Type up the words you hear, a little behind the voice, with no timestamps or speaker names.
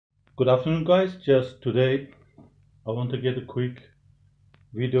Good afternoon, guys. Just today I want to get a quick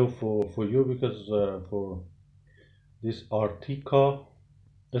video for you because for this Artika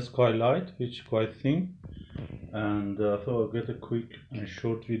Skylight, which is quite thin, and I thought I'll get a quick and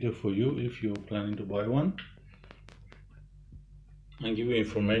short video for you if you're planning to buy one and give you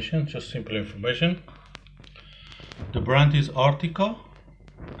information, just simple information. The brand is Artika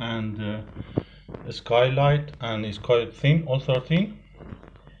and Skylight, and it's quite thin, ultra thin.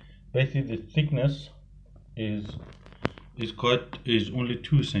 Basically, the thickness is only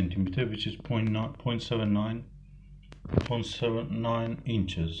 2 centimeter, which is 0.79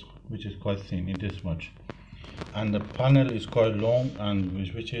 inches, which is quite thin. It is much, and the panel is quite long, and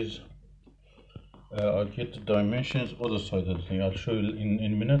which is I'll get the dimensions other side of the thing. I'll show you in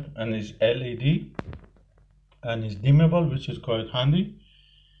a minute. And it's LED and it's dimmable, which is quite handy.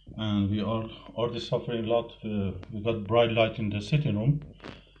 And we are already suffering a lot. We got bright light in the sitting room,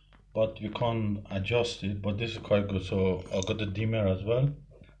 but we can't adjust it. But this is quite good. So I got the dimmer as well,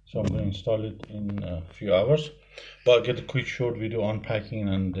 so I'm going to install it in a few hours. But I'll get a quick short video unpacking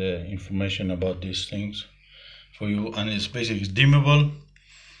and information about these things for you. And it's basically dimmable,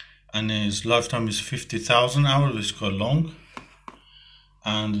 and its lifetime is 50,000 hours, which is quite long.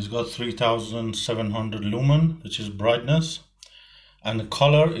 And it's got 3,700 lumen, which is brightness. And the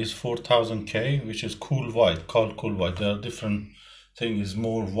color is 4000K, which is cool white, called cool white. There are different things,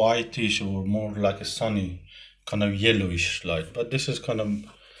 more whitish or more like a sunny, kind of yellowish light. But this is kind of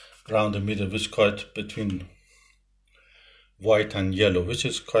around the middle, which is quite between white and yellow, which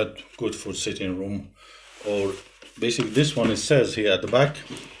is quite good for sitting room. Or basically this one, it says here at the back,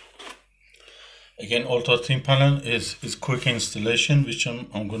 again, ultra thin panel is quick installation, which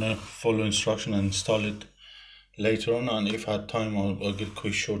I'm gonna follow instruction and install it later on. And if I had time, I'll get a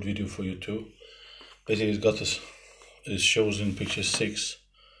quick short video for you too. Basically, it's got this. It shows in picture six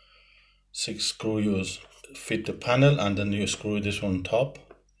screws fit the panel, and then you screw this one on top.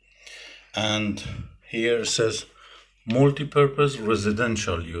 And here it says multi-purpose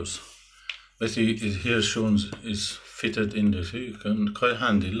residential use. Basically, here shows is fitted in this. You can quite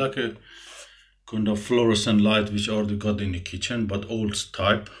handy, like a kind of fluorescent light which already got in the kitchen, but old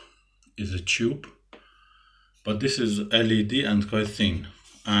type is a tube. But this is LED and quite thin,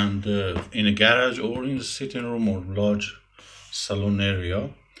 and in a garage or in the sitting room or large salon area.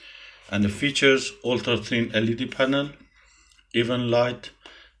 And the features: ultra thin LED panel, even light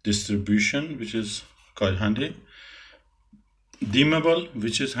distribution, which is quite handy, dimmable,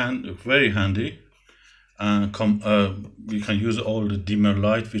 which is very handy. You can use all the dimmer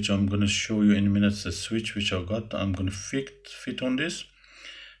light, which I'm going to show you in a minute. The switch which I got, I'm going to fit on this.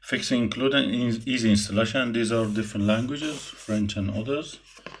 Fixing included, easy installation. These are different languages, French and others.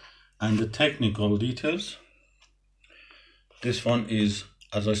 And the technical details. This one is,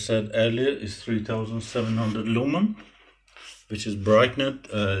 as I said earlier, is 3,700 lumen, which is brightness.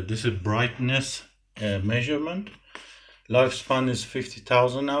 This is brightness measurement. Lifespan is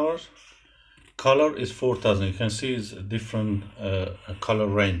 50,000 hours. Color is 4,000. You can see it's a different color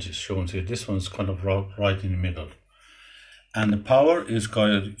range is shown here. This one's kind of right in the middle. And the power is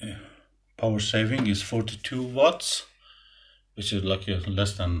power saving is 42 watts, which is like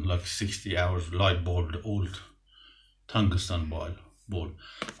less than like 60 hours light bulb, old tungsten bulb.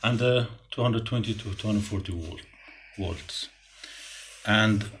 And 220 to 240 volts.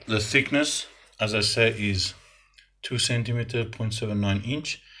 And the thickness, as I say, is 2 centimeter, 0.79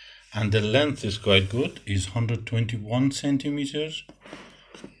 inch. And the length is quite good, is 121 centimeters,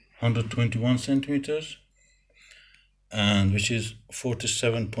 and which is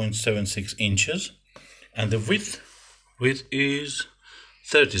 47.76 inches. And the width is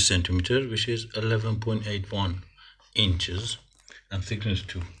 30 centimeters, which is 11.81 inches, and thickness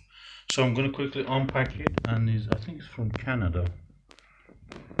 2. So I'm going to quickly unpack it, and I think it's from Canada.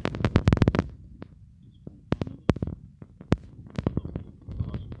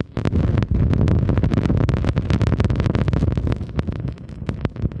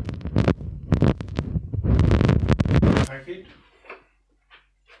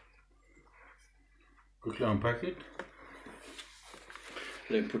 Quickly unpack it.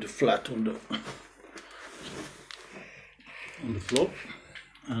 Then put it flat on the floor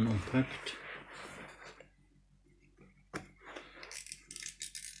and unpack it.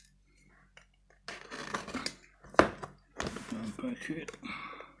 Unpack it.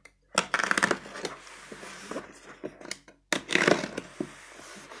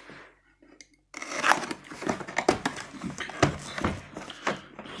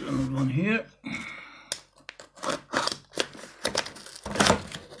 There's another one here.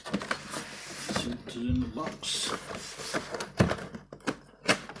 In the box.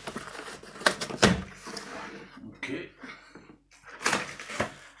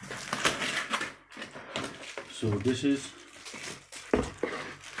 So this is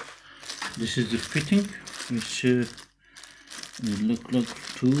the fitting, which will look like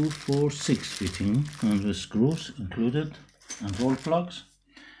 2, 4, 6 fitting, and the screws included and roll plugs.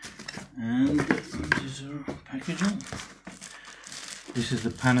 And these are packaging. This is the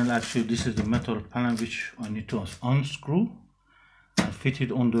panel. Actually, this is the metal panel which I need to unscrew and fit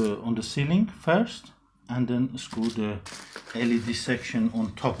it on the ceiling first, and then screw the LED section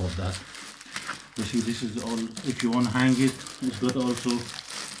on top of that. You see, this is all. If you want to hang it, it's got also.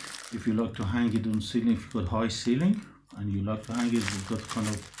 If you like to hang it on ceiling, if you've got high ceiling and you like to hang it, it's got kind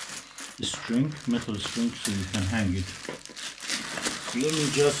of a string, metal string, so you can hang it.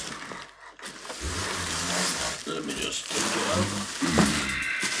 Let me just take it out.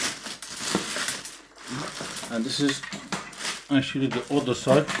 And this is actually the other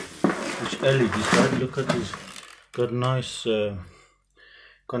side, which LED side. Look at this, got nice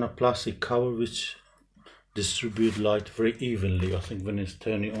kind of plastic cover which distribute light very evenly, I think, when it's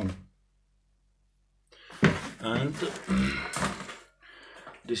turning on. And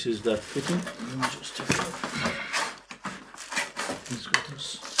this is that fitting. Let me just take it out. It's got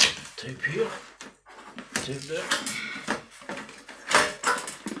this tape here, tape there.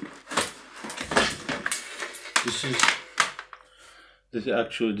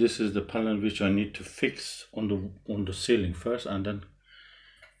 This is the panel which I need to fix on the ceiling first, and then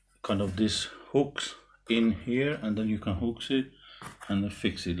kind of this hooks in here, and then you can hook it and then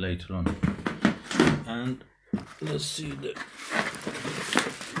fix it later on. And let's see the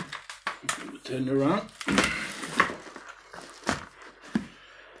turn around.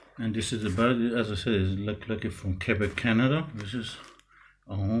 And this is the bird, as I said, it's like it from Quebec, Canada, which is,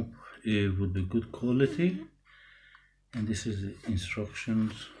 I hope it would be good quality. And this is the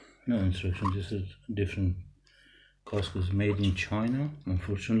instructions. No instructions, this is different. Cost is made in China,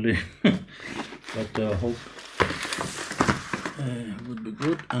 unfortunately. But I hope it would be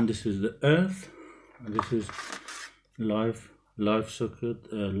good. And this is the earth, and this is live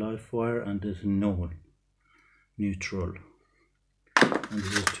socket, live wire, and this is neutral. And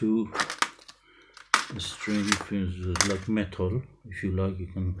this is two string pins, like metal. If you like, you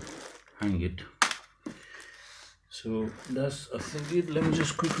can hang it. So that's, I think, it. Let me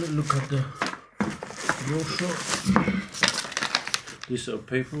just quickly look at the brochure. These are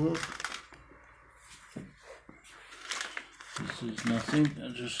paperwork. This is nothing,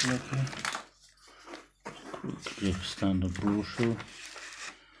 just like a quick standard brochure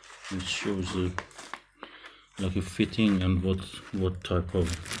which shows like a fitting and what type of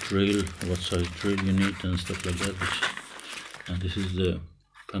drill, what size drill you need and stuff like that. And this is the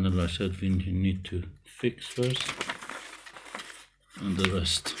panel I said we need to fix first, and the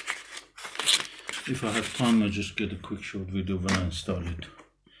rest. If I have time, I'll just get a quick short video when I install it.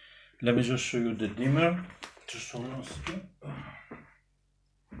 Let me just show you the dimmer. Just hold on a second.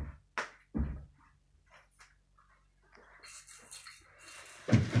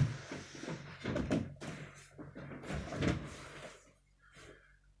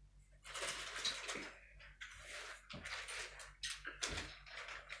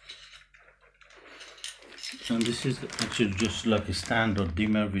 And this is actually just like a standard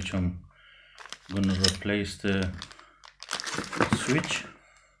dimmer, which I'm gonna replace the switch.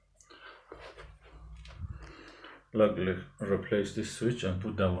 Replace this switch and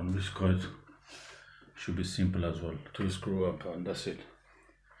put that one, which should be simple as well to screw up, and that's it.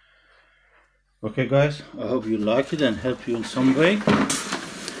 Okay guys, I hope you like it and help you in some way.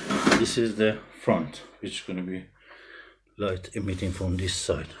 This is the front, which is going to be light emitting from this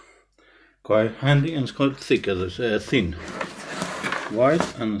side. Quite handy, and it's quite thick, as I say, thin, wide,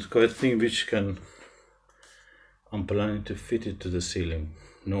 and it's quite thin, which I'm planning to fit it to the ceiling,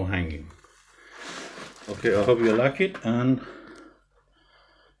 no hanging. Okay, I hope you like it, and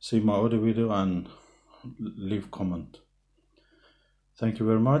see my other video and leave comment. Thank you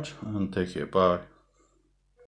very much, and take care. Bye.